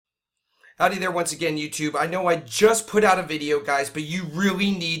Howdy there once again, YouTube. I know I just put out a video, guys, but you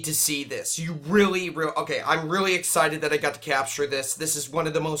really need to see this. Okay, I'm really excited that I got to capture this. This is one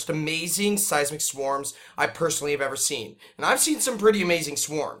of the most amazing seismic swarms I personally have ever seen. And I've seen some pretty amazing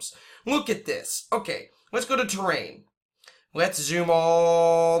swarms. Look at this. Okay, let's go to terrain. Let's zoom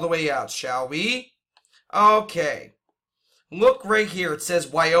all the way out, shall we? Okay. Look right here. It says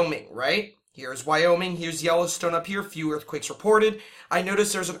Wyoming, right? Here's Wyoming, here's Yellowstone up here, few earthquakes reported. I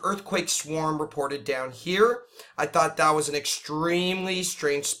noticed there's an earthquake swarm reported down here. I thought that was an extremely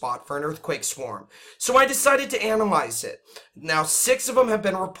strange spot for an earthquake swarm. So I decided to analyze it. Now, 6 of them have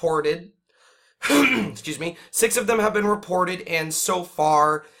been reported. Excuse me. 6 of them have been reported, and so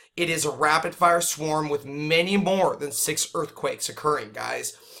far, it is a rapid-fire swarm with many more than 6 earthquakes occurring,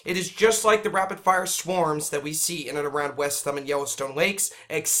 guys. It is just like the rapid-fire swarms that we see in and around West Thumb and Yellowstone lakes,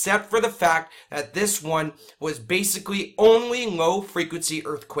 except for the fact that this one was basically only low-frequency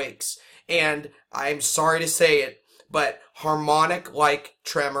earthquakes. And I'm sorry to say it, but harmonic-like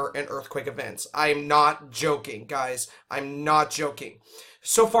tremor and earthquake events. I'm not joking, guys. I'm not joking.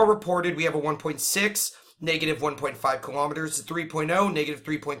 So far reported, we have a 1.6, negative 1.5 kilometers, a 3.0, negative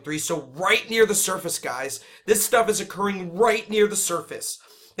 3.3, so right near the surface, guys. This stuff is occurring right near the surface.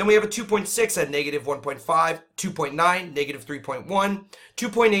 Then we have a 2.6 at negative 1.5, 2.9, negative 3.1,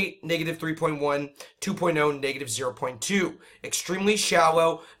 2.8, negative 3.1, 2.0, negative 0.2. Extremely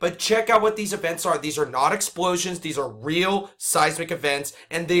shallow, but check out what these events are. These are not explosions. These are real seismic events,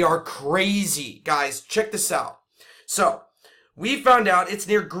 and they are crazy. Guys, check this out. So, we found out it's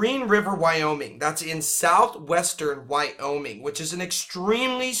near Green River, Wyoming. That's in southwestern Wyoming, which is an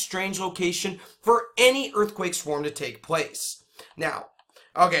extremely strange location for any earthquake swarm to take place. Now,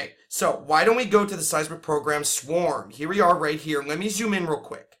 okay, so why don't we go to the seismic program swarm? Here we are right here. Let me zoom in real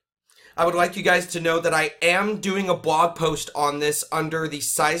quick. I would like you guys to know that I am doing a blog post on this under the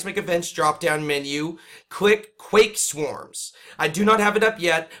seismic events drop-down menu. Click quake swarms. I do not have it up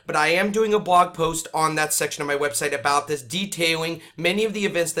yet, but I am doing a blog post on that section of my website about this, detailing many of the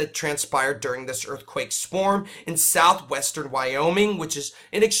events that transpired during this earthquake swarm in southwestern Wyoming, which is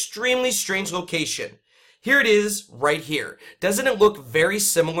an extremely strange location. Here it is, right here. Doesn't it look very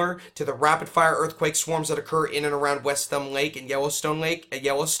similar to the rapid-fire earthquake swarms that occur in and around West Thumb Lake and Yellowstone Lake at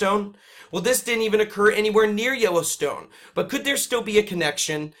Yellowstone? Well, this didn't even occur anywhere near Yellowstone. But could there still be a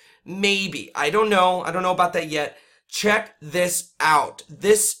connection? Maybe. I don't know. I don't know about that yet. Check this out.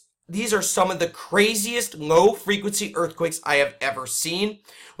 These are some of the craziest low-frequency earthquakes I have ever seen.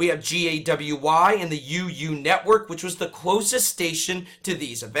 We have GAWY and the UU network, which was the closest station to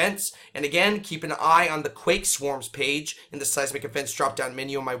these events. And again, keep an eye on the quake swarms page in the seismic events drop-down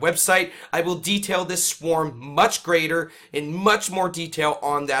menu on my website. I will detail this swarm much greater, in much more detail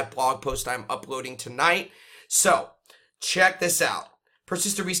on that blog post I'm uploading tonight. So, check this out.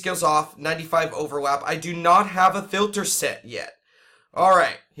 Persistent rescales off, 95 overlap. I do not have a filter set yet.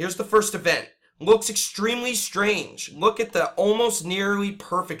 Alright, here's the first event. Looks extremely strange. Look at the almost nearly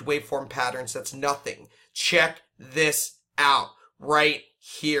perfect waveform patterns. That's nothing. Check this out right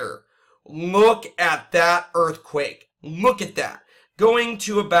here. Look at that earthquake. Look at that. Going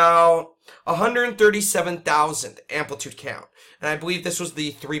to about 137,000 amplitude count. And I believe this was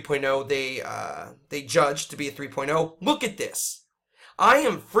the 3.0 they judged to be a 3.0. Look at this. I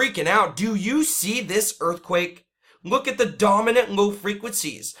am freaking out. Do you see this earthquake? Look at the dominant low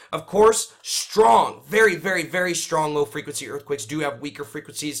frequencies. Of course, strong, very, very, very strong low frequency earthquakes do have weaker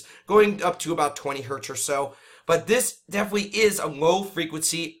frequencies, going up to about 20 hertz or so. But this definitely is a low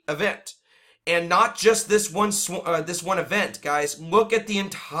frequency event. And not just this one event, guys. Look at the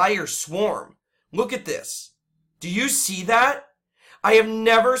entire swarm. Look at this. Do you see that? I have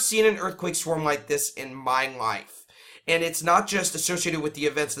never seen an earthquake swarm like this in my life. And it's not just associated with the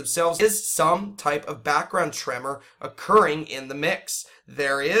events themselves. There is some type of background tremor occurring in the mix.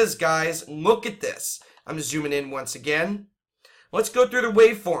 There is, guys. Look at this. I'm zooming in once again. Let's go through the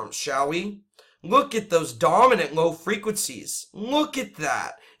waveforms, shall we? Look at those dominant low frequencies. Look at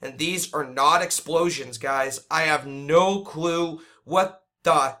that. And these are not explosions, guys. I have no clue what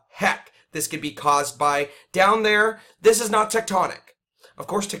the heck this could be caused by. Down there, this is not tectonic. Of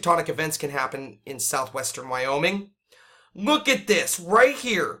course, tectonic events can happen in southwestern Wyoming. Look at this right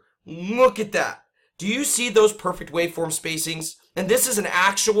here. Look at that. Do you see those perfect waveform spacings? And this is an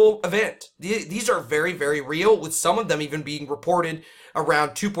actual event. These are very, very real, with some of them even being reported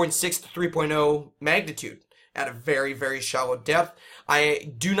around 2.6 to 3.0 magnitude at a very, very shallow depth.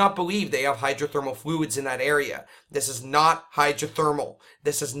 I do not believe they have hydrothermal fluids in that area. This is not hydrothermal.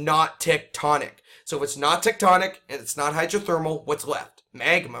 This is not tectonic. So if it's not tectonic and it's not hydrothermal, what's left?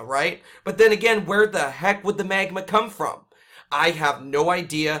 Magma, right? But then again, where the heck would the magma come from? I have no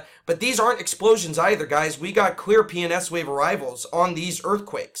idea, but these aren't explosions either, guys. We got clear PNS wave arrivals on these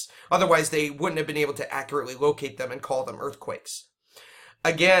earthquakes. Otherwise, they wouldn't have been able to accurately locate them and call them earthquakes.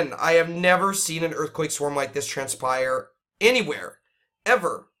 Again, I have never seen an earthquake swarm like this transpire anywhere,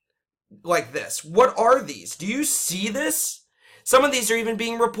 ever, like this. What are these? Do you see this? Some of these are even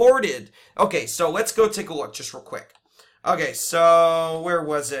being reported. Okay, so let's go take a look just real quick. Okay, so where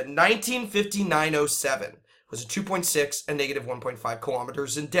was it? 1959-07 was a 2.6 and negative 1.5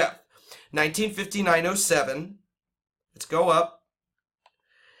 kilometers in depth. 1959-07, let's go up.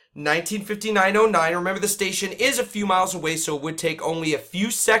 1959-09, remember the station is a few miles away, so it would take only a few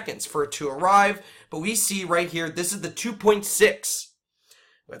seconds for it to arrive. But we see right here, this is the 2.6.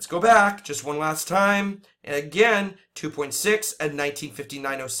 Let's go back just one last time. And again, 2.6 at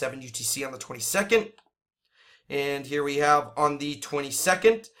 1959-07 UTC on the 22nd. And here we have on the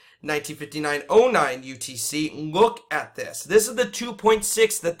 22nd, 1959-09 UTC. Look at this. This is the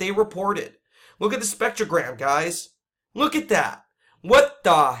 2.6 that they reported. Look at the spectrogram, guys. Look at that. What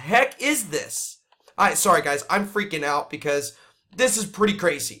the heck is this? Sorry, guys. I'm freaking out because this is pretty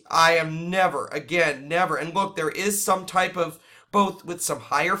crazy. I am never. And look, there is some type of, both with some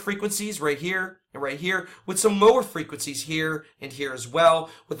higher frequencies right here and right here, with some lower frequencies here and here as well,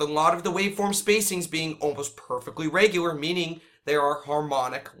 with a lot of the waveform spacings being almost perfectly regular, meaning there are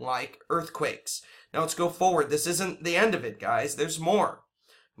harmonic-like earthquakes. Now let's go forward. This isn't the end of it, guys. There's more.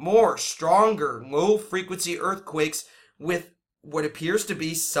 More stronger, low-frequency earthquakes with what appears to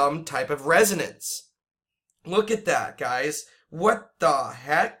be some type of resonance. Look at that, guys. What the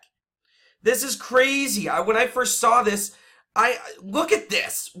heck? This is crazy. When I first saw this, look at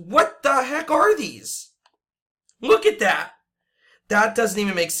this. What the heck are these? Look at that. That doesn't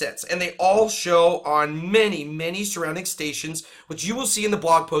even make sense. And they all show on many surrounding stations, which you will see in the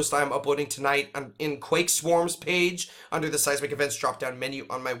blog post I'm uploading tonight in Quake Swarms page under the Seismic Events drop-down menu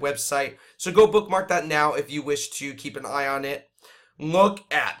on my website. So go bookmark that now if you wish to keep an eye on it.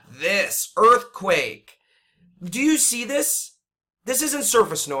 Look at this earthquake. Do you see this? This isn't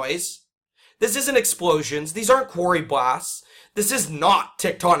surface noise. This isn't explosions. These aren't quarry blasts. This is not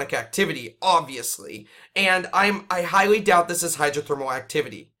tectonic activity, obviously. And I highly doubt this is hydrothermal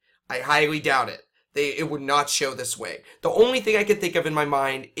activity. I highly doubt it. It would not show this way. The only thing I can think of in my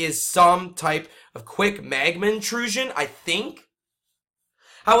mind is some type of quick magma intrusion, I think.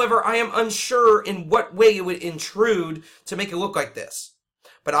 However, I am unsure in what way it would intrude to make it look like this.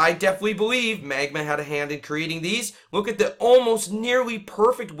 But I definitely believe magma had a hand in creating these. Look at the almost nearly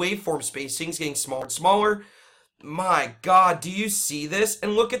perfect waveform spacings getting smaller and smaller. My God, do you see this?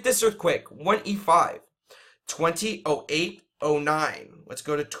 And look at this earthquake, 1E5, 2008-09. Let's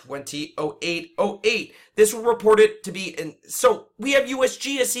go to 2008-08. This will report it to be, so we have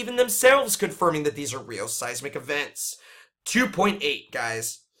USGS even themselves confirming that these are real seismic events. 2.8,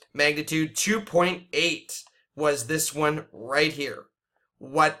 guys. Magnitude 2.8 was this one right here.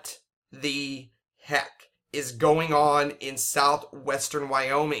 What the heck is going on in southwestern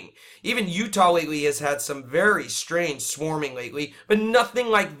Wyoming? Even Utah lately has had some very strange swarming lately, but nothing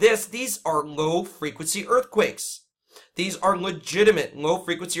like this. These are low-frequency earthquakes. These are legitimate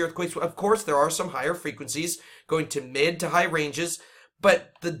low-frequency earthquakes. Of course, there are some higher frequencies going to mid to high ranges,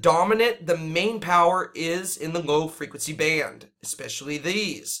 but the main power is in the low-frequency band, especially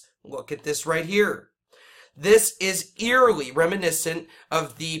these. Look at this right here. This is eerily reminiscent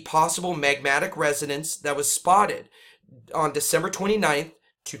of the possible magmatic resonance that was spotted on December 29th,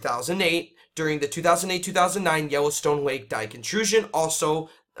 2008, during the 2008-2009 Yellowstone Lake Dike intrusion. Also,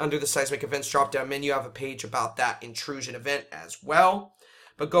 under the Seismic Events drop-down menu, I have a page about that intrusion event as well.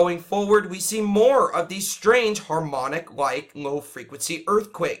 But going forward, we see more of these strange harmonic-like low-frequency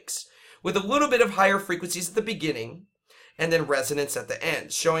earthquakes, with a little bit of higher frequencies at the beginning, and then resonance at the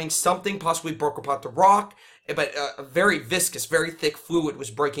end, showing something possibly broke apart the rock, but a very viscous, very thick fluid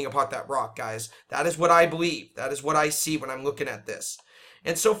was breaking apart that rock, guys. That is what I believe. That is what I see when I'm looking at this.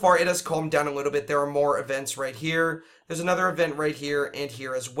 And so far, it has calmed down a little bit. There are more events right here. There's another event right here and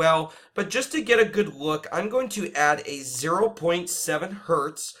here as well. But just to get a good look, I'm going to add a 0.7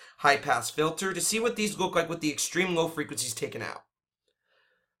 hertz high-pass filter to see what these look like with the extreme low frequencies taken out.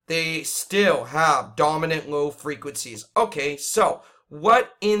 They still have dominant low frequencies. Okay, so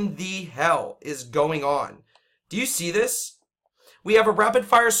what in the hell is going on? Do you see this? We have a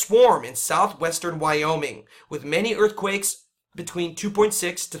rapid-fire swarm in southwestern Wyoming with many earthquakes between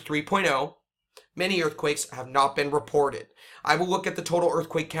 2.6 to 3.0. Many earthquakes have not been reported. I will look at the total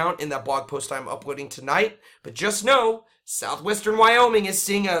earthquake count in that blog post I'm uploading tonight, but just know southwestern Wyoming is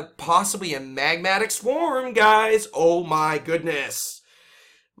seeing possibly a magmatic swarm, guys. Oh my goodness.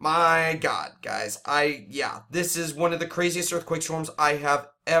 My God, guys. Yeah, this is one of the craziest earthquake storms I have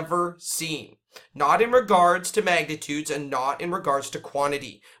ever seen. Not in regards to magnitudes and not in regards to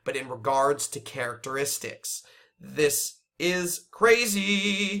quantity, but in regards to characteristics. This is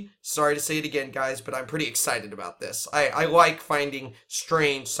crazy. Sorry to say it again, guys, but I'm pretty excited about this. I like finding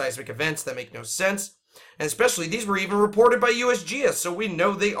strange seismic events that make no sense. And especially, these were even reported by USGS, so we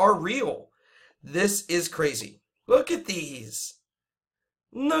know they are real. This is crazy. Look at these.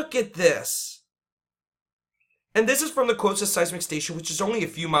 Look at this. And this is from the closest seismic station, which is only a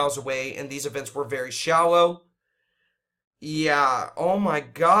few miles away, and these events were very shallow. Yeah, oh my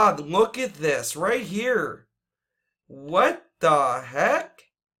God, look at this right here. What the heck?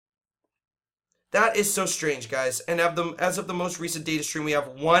 That is so strange, guys. And as of the most recent data stream, we have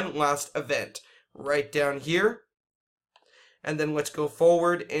one last event right down here. And then let's go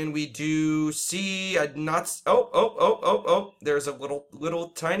forward, and we do see oh, there's a little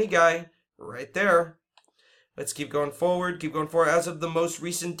tiny guy right there. Let's keep going forward, as of the most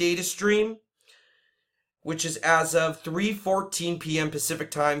recent data stream, which is as of 3:14 p.m. Pacific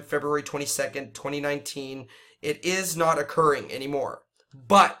time, February 22nd, 2019. It is not occurring anymore.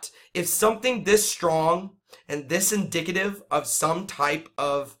 But if something this strong and this indicative of some type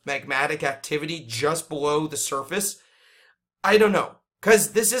of magmatic activity just below the surface, I don't know,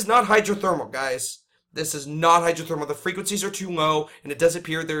 because this is not hydrothermal, guys. This is not hydrothermal. The frequencies are too low, and it does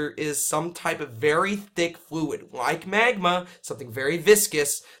appear there is some type of very thick fluid, like magma, something very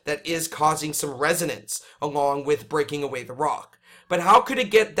viscous, that is causing some resonance, along with breaking away the rock. But how could it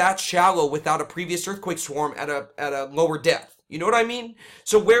get that shallow without a previous earthquake swarm at a lower depth? You know what I mean?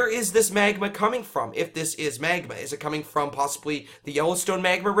 So where is this magma coming from, if this is magma? Is it coming from possibly the Yellowstone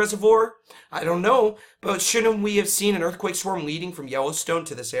magma reservoir? I don't know, but shouldn't we have seen an earthquake swarm leading from Yellowstone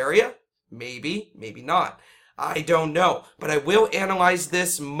to this area? Maybe, maybe not. I don't know, but I will analyze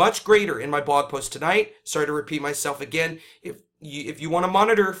this much greater in my blog post tonight. Sorry to repeat myself again. If you want to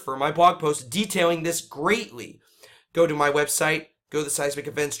monitor for my blog post detailing this greatly, go to my website, go to the seismic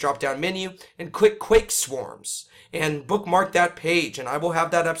events drop-down menu, and click quake swarms, and bookmark that page, and I will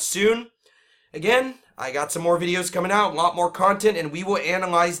have that up soon. Again, I got some more videos coming out, a lot more content, and we will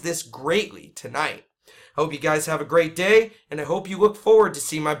analyze this greatly tonight. I hope you guys have a great day, and I hope you look forward to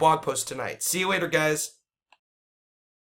seeing my blog post tonight. See you later, guys.